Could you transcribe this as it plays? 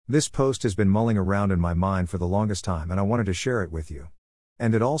This post has been mulling around in my mind for the longest time and I wanted to share it with you.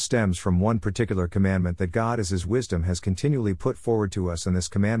 And it all stems from one particular commandment that God as His wisdom has continually put forward to us, and this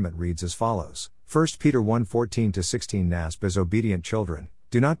commandment reads as follows. 1 Peter 1:14-16 NASB. As obedient children,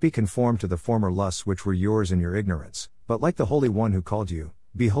 do not be conformed to the former lusts which were yours in your ignorance, but like the Holy One who called you,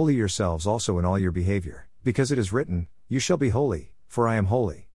 be holy yourselves also in all your behavior, because it is written, you shall be holy, for I am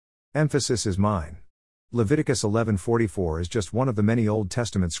holy. Emphasis is mine. Leviticus 11:44 is just one of the many Old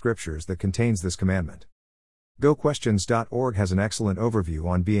Testament scriptures that contains this commandment. GoQuestions.org has an excellent overview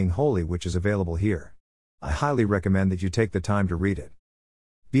on being holy which is available here. I highly recommend that you take the time to read it.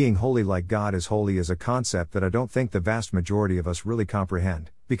 Being holy like God is holy is a concept that I don't think the vast majority of us really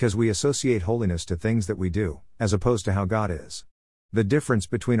comprehend, because we associate holiness to things that we do, as opposed to how God is. The difference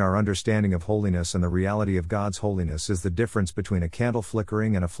between our understanding of holiness and the reality of God's holiness is the difference between a candle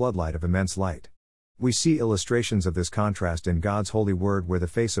flickering and a floodlight of immense light. We see illustrations of this contrast in God's holy word where the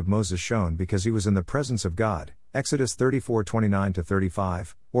face of Moses shone because he was in the presence of God, Exodus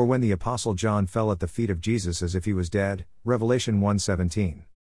 34:29-35, or when the Apostle John fell at the feet of Jesus as if he was dead, Revelation 1:17.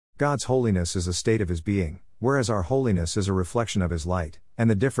 God's holiness is a state of His being, whereas our holiness is a reflection of His light, and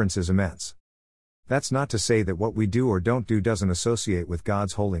the difference is immense. That's not to say that what we do or don't do doesn't associate with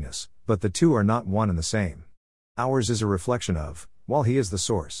God's holiness, but the two are not one and the same. Ours is a reflection of, while He is the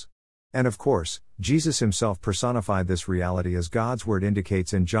source. And of course, Jesus Himself personified this reality as God's word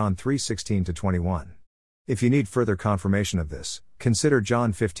indicates in John 3:16-21. If you need further confirmation of this, consider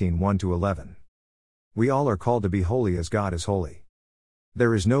John 15:1-11. We all are called to be holy as God is holy.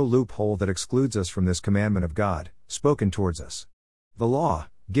 There is no loophole that excludes us from this commandment of God, spoken towards us. The law,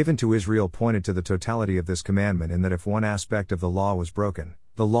 given to Israel, pointed to the totality of this commandment in that if one aspect of the law was broken,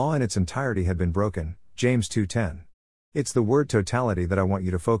 the law in its entirety had been broken, James 2:10. It's the word totality that I want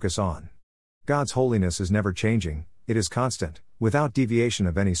you to focus on. God's holiness is never changing, it is constant, without deviation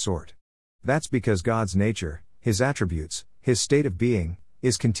of any sort. That's because God's nature, His attributes, His state of being,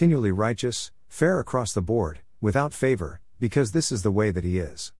 is continually righteous, fair across the board, without favor, because this is the way that He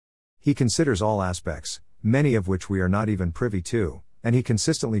is. He considers all aspects, many of which we are not even privy to, and He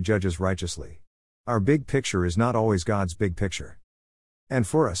consistently judges righteously. Our big picture is not always God's big picture. And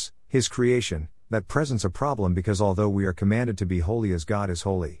for us, His creation, that presents a problem because although we are commanded to be holy as God is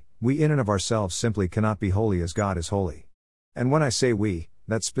holy, we in and of ourselves simply cannot be holy as God is holy. And when I say we,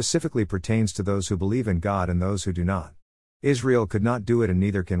 that specifically pertains to those who believe in God and those who do not. Israel could not do it and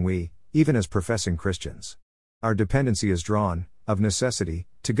neither can we, even as professing Christians. Our dependency is drawn, of necessity,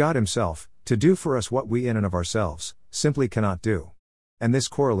 to God Himself, to do for us what we in and of ourselves, simply cannot do. And this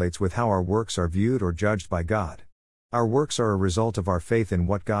correlates with how our works are viewed or judged by God. Our works are a result of our faith in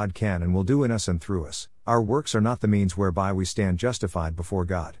what God can and will do in us and through us. Our works are not the means whereby we stand justified before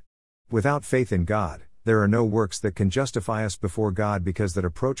God. Without faith in God, there are no works that can justify us before God because that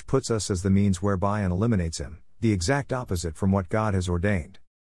approach puts us as the means whereby and eliminates Him, the exact opposite from what God has ordained.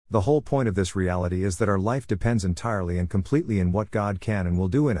 The whole point of this reality is that our life depends entirely and completely in what God can and will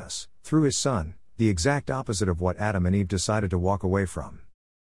do in us, through His Son, the exact opposite of what Adam and Eve decided to walk away from.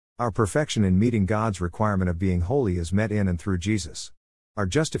 Our perfection in meeting God's requirement of being holy is met in and through Jesus. Our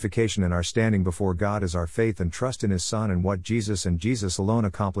justification and our standing before God is our faith and trust in His Son and what Jesus and Jesus alone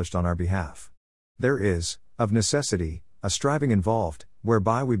accomplished on our behalf. There is, of necessity, a striving involved,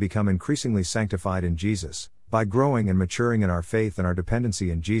 whereby we become increasingly sanctified in Jesus, by growing and maturing in our faith and our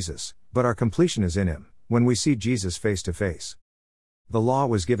dependency in Jesus, but our completion is in Him, when we see Jesus face to face. The law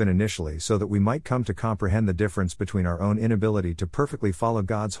was given initially so that we might come to comprehend the difference between our own inability to perfectly follow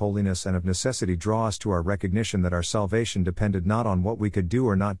God's holiness and of necessity draw us to our recognition that our salvation depended not on what we could do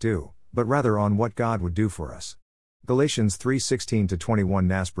or not do, but rather on what God would do for us. Galatians 3:16-21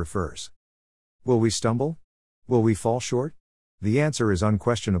 NASB refers. Will we stumble? Will we fall short? The answer is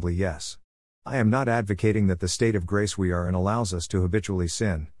unquestionably yes. I am not advocating that the state of grace we are in allows us to habitually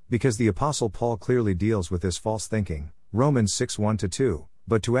sin, because the Apostle Paul clearly deals with this false thinking, Romans 6:1-2,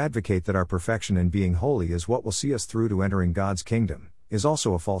 but to advocate that our perfection in being holy is what will see us through to entering God's kingdom, is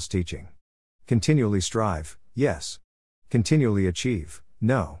also a false teaching. Continually strive, yes. Continually achieve,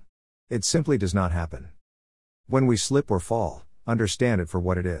 no. It simply does not happen. When we slip or fall, understand it for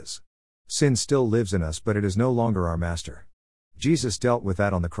what it is. Sin still lives in us, but it is no longer our master. Jesus dealt with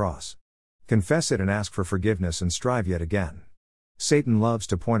that on the cross. Confess it and ask for forgiveness and strive yet again. Satan loves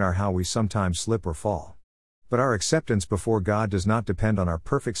to point out how we sometimes slip or fall. But our acceptance before God does not depend on our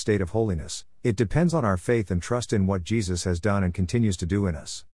perfect state of holiness, it depends on our faith and trust in what Jesus has done and continues to do in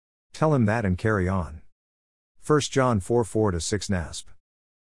us. Tell Him that and carry on. 1 John 4:4-6 NASB.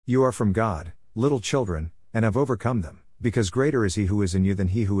 You are from God, little children, and have overcome them, because greater is He who is in you than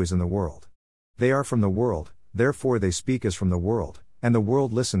he who is in the world. They are from the world, therefore they speak as from the world, And the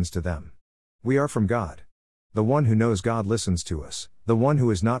world listens to them. We are from God. The one who knows God listens to us, the one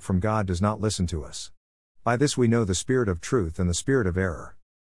who is not from God does not listen to us. By this we know the spirit of truth and the spirit of error.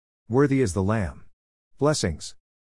 Worthy is the Lamb. Blessings.